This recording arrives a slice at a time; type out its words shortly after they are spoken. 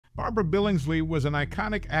Barbara Billingsley was an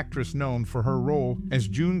iconic actress known for her role as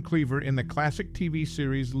June Cleaver in the classic TV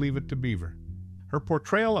series Leave It to Beaver. Her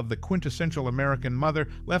portrayal of the quintessential American mother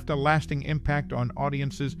left a lasting impact on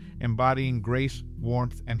audiences, embodying grace,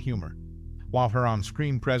 warmth, and humor. While her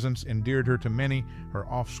on-screen presence endeared her to many, her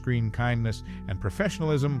off-screen kindness and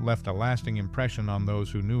professionalism left a lasting impression on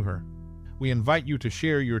those who knew her. We invite you to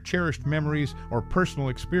share your cherished memories or personal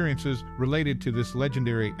experiences related to this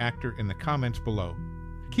legendary actor in the comments below.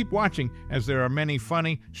 Keep watching, as there are many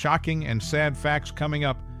funny, shocking, and sad facts coming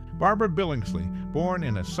up. Barbara Billingsley, born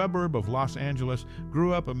in a suburb of Los Angeles,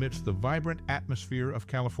 grew up amidst the vibrant atmosphere of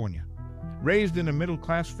California. Raised in a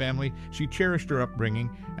middle-class family, she cherished her upbringing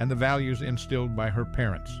and the values instilled by her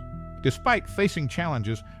parents. Despite facing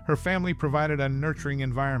challenges, her family provided a nurturing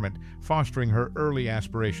environment, fostering her early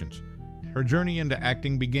aspirations. Her journey into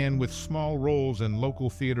acting began with small roles in local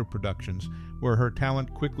theater productions, where her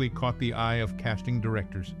talent quickly caught the eye of casting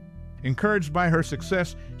directors. Encouraged by her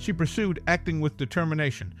success, she pursued acting with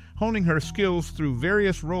determination, honing her skills through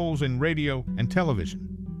various roles in radio and television.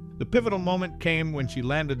 The pivotal moment came when she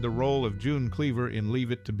landed the role of June Cleaver in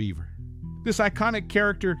Leave It to Beaver. This iconic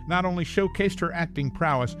character not only showcased her acting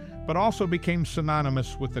prowess, but also became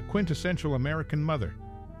synonymous with the quintessential American mother.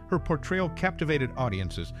 Her portrayal captivated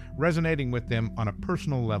audiences, resonating with them on a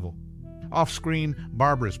personal level. Off-screen,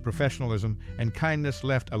 Barbara's professionalism and kindness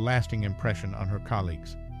left a lasting impression on her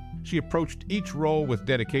colleagues. She approached each role with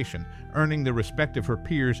dedication, earning the respect of her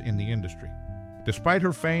peers in the industry. Despite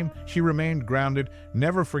her fame, she remained grounded,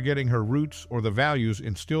 never forgetting her roots or the values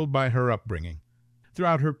instilled by her upbringing.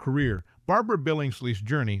 Throughout her career, Barbara Billingsley's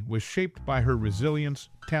journey was shaped by her resilience,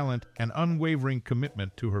 talent, and unwavering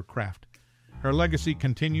commitment to her craft. Her legacy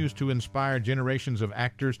continues to inspire generations of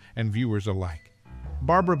actors and viewers alike.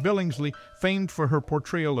 Barbara Billingsley, famed for her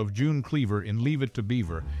portrayal of June Cleaver in Leave It to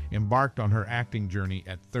Beaver, embarked on her acting journey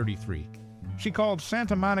at 33. She called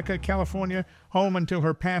Santa Monica, California, home until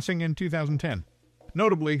her passing in 2010.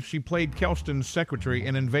 Notably, she played Kelston's secretary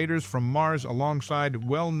in Invaders from Mars alongside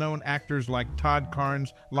well-known actors like Todd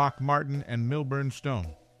Carnes, Locke Martin, and Milburn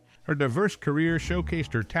Stone. Her diverse career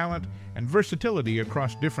showcased her talent and versatility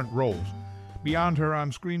across different roles. Beyond her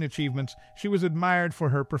on-screen achievements, she was admired for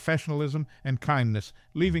her professionalism and kindness,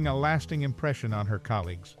 leaving a lasting impression on her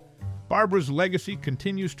colleagues. Barbara's legacy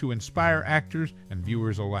continues to inspire actors and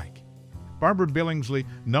viewers alike. Barbara Billingsley,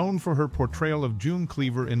 known for her portrayal of June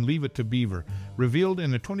Cleaver in Leave It to Beaver, revealed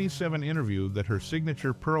in a 2017 interview that her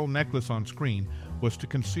signature pearl necklace on screen was to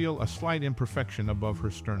conceal a slight imperfection above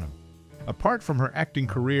her sternum. Apart from her acting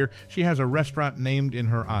career, she has a restaurant named in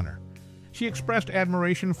her honor. She expressed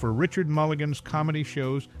admiration for Richard Mulligan's comedy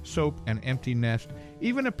shows, Soap and Empty Nest,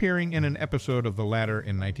 even appearing in an episode of the latter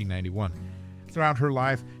in 1991. Throughout her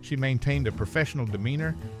life, she maintained a professional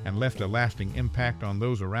demeanor and left a lasting impact on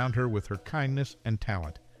those around her with her kindness and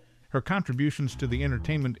talent. Her contributions to the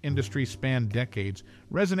entertainment industry spanned decades,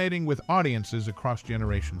 resonating with audiences across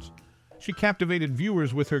generations. She captivated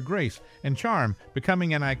viewers with her grace and charm,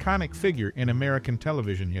 becoming an iconic figure in American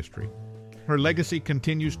television history. Her legacy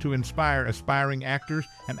continues to inspire aspiring actors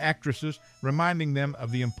and actresses, reminding them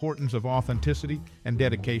of the importance of authenticity and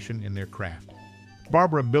dedication in their craft.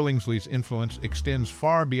 Barbara Billingsley's influence extends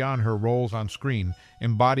far beyond her roles on screen,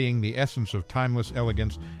 embodying the essence of timeless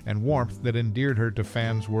elegance and warmth that endeared her to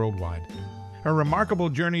fans worldwide. Her remarkable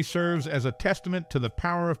journey serves as a testament to the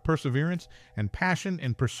power of perseverance and passion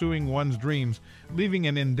in pursuing one's dreams, leaving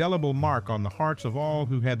an indelible mark on the hearts of all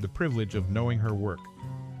who had the privilege of knowing her work.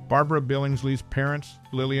 Barbara Billingsley's parents,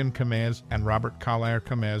 Lillian Camez and Robert Collier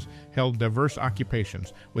Camez, held diverse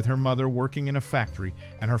occupations, with her mother working in a factory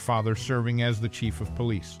and her father serving as the chief of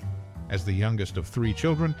police. As the youngest of 3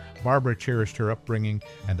 children, Barbara cherished her upbringing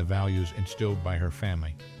and the values instilled by her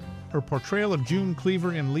family. Her portrayal of June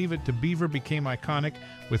Cleaver in Leave It to Beaver became iconic,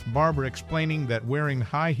 with Barbara explaining that wearing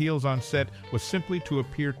high heels on set was simply to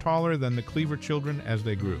appear taller than the Cleaver children as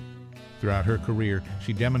they grew. Throughout her career,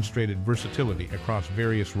 she demonstrated versatility across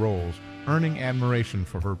various roles, earning admiration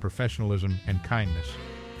for her professionalism and kindness.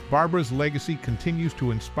 Barbara's legacy continues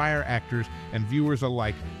to inspire actors and viewers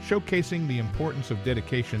alike, showcasing the importance of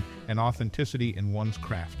dedication and authenticity in one's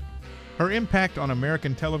craft. Her impact on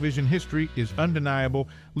American television history is undeniable,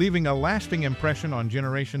 leaving a lasting impression on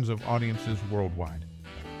generations of audiences worldwide.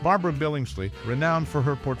 Barbara Billingsley, renowned for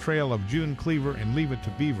her portrayal of June Cleaver in Leave It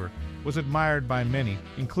to Beaver, was admired by many,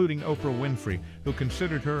 including Oprah Winfrey, who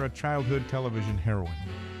considered her a childhood television heroine.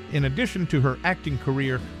 In addition to her acting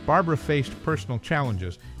career, Barbara faced personal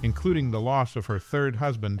challenges, including the loss of her third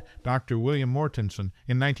husband, Dr. William Mortensen,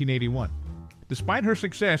 in 1981. Despite her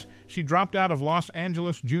success, she dropped out of Los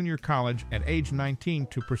Angeles Junior College at age 19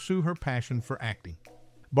 to pursue her passion for acting.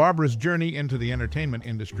 Barbara's journey into the entertainment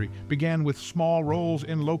industry began with small roles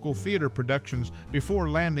in local theater productions before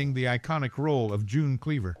landing the iconic role of June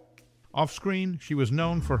Cleaver. Off-screen, she was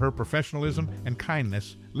known for her professionalism and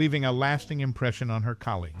kindness, leaving a lasting impression on her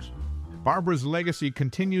colleagues. Barbara's legacy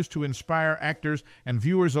continues to inspire actors and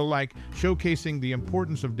viewers alike, showcasing the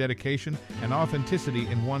importance of dedication and authenticity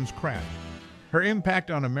in one's craft. Her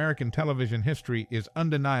impact on American television history is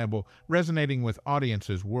undeniable, resonating with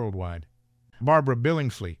audiences worldwide. Barbara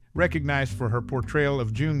Billingsley, recognized for her portrayal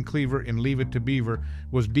of June Cleaver in Leave It to Beaver,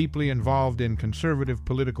 was deeply involved in conservative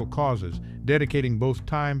political causes, dedicating both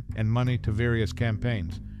time and money to various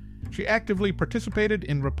campaigns. She actively participated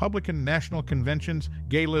in Republican national conventions,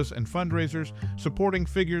 galas, and fundraisers, supporting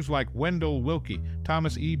figures like Wendell Willkie,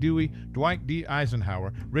 Thomas E. Dewey, Dwight D.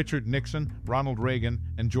 Eisenhower, Richard Nixon, Ronald Reagan,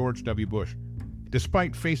 and George W. Bush.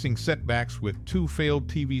 Despite facing setbacks with two failed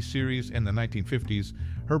TV series in the 1950s,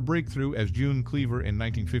 her breakthrough as June Cleaver in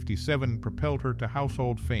 1957 propelled her to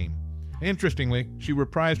household fame. Interestingly, she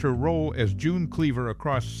reprised her role as June Cleaver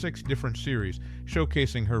across 6 different series,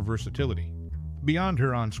 showcasing her versatility. Beyond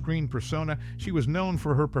her on-screen persona, she was known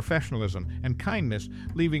for her professionalism and kindness,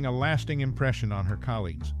 leaving a lasting impression on her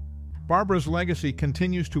colleagues. Barbara's legacy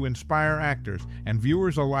continues to inspire actors and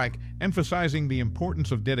viewers alike, emphasizing the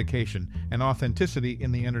importance of dedication and authenticity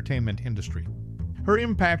in the entertainment industry. Her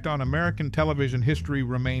impact on American television history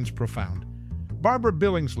remains profound. Barbara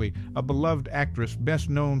Billingsley, a beloved actress best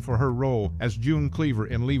known for her role as June Cleaver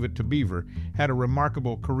in Leave It to Beaver, had a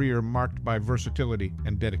remarkable career marked by versatility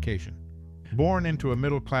and dedication. Born into a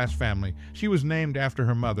middle-class family, she was named after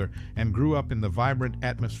her mother and grew up in the vibrant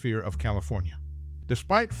atmosphere of California.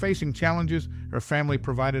 Despite facing challenges, her family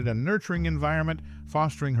provided a nurturing environment,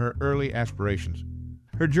 fostering her early aspirations.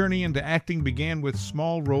 Her journey into acting began with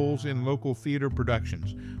small roles in local theater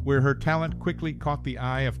productions, where her talent quickly caught the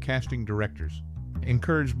eye of casting directors.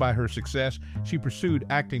 Encouraged by her success, she pursued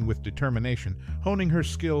acting with determination, honing her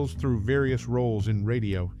skills through various roles in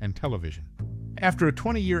radio and television. After a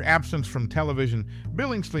 20-year absence from television,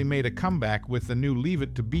 Billingsley made a comeback with the new Leave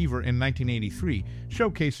It to Beaver in 1983,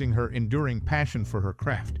 showcasing her enduring passion for her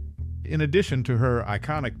craft. In addition to her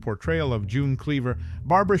iconic portrayal of June Cleaver,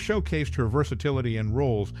 Barbara showcased her versatility in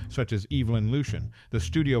roles such as Evelyn Lucien, the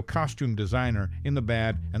studio costume designer in The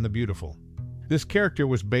Bad and the Beautiful. This character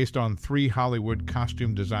was based on 3 Hollywood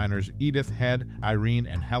costume designers, Edith Head, Irene,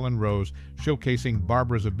 and Helen Rose, showcasing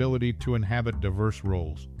Barbara's ability to inhabit diverse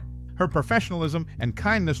roles. Her professionalism and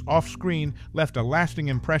kindness off-screen left a lasting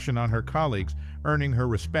impression on her colleagues, earning her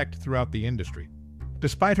respect throughout the industry.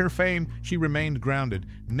 Despite her fame, she remained grounded,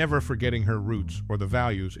 never forgetting her roots or the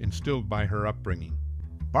values instilled by her upbringing.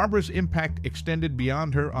 Barbara's impact extended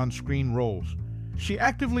beyond her on-screen roles. She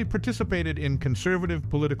actively participated in conservative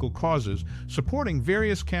political causes, supporting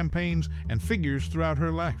various campaigns and figures throughout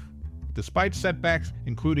her life. Despite setbacks,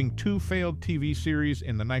 including 2 failed TV series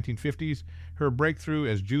in the 1950s, her breakthrough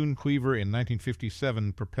as June Cleaver in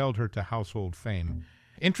 1957 propelled her to household fame.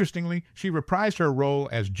 Interestingly, she reprised her role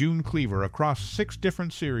as June Cleaver across 6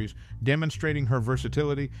 different series, demonstrating her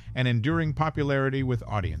versatility and enduring popularity with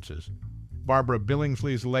audiences. Barbara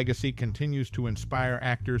Billingsley's legacy continues to inspire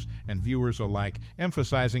actors and viewers alike,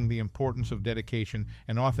 emphasizing the importance of dedication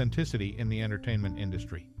and authenticity in the entertainment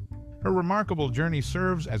industry. Her remarkable journey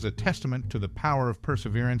serves as a testament to the power of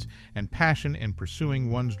perseverance and passion in pursuing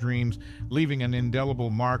one's dreams, leaving an indelible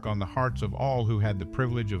mark on the hearts of all who had the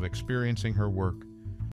privilege of experiencing her work.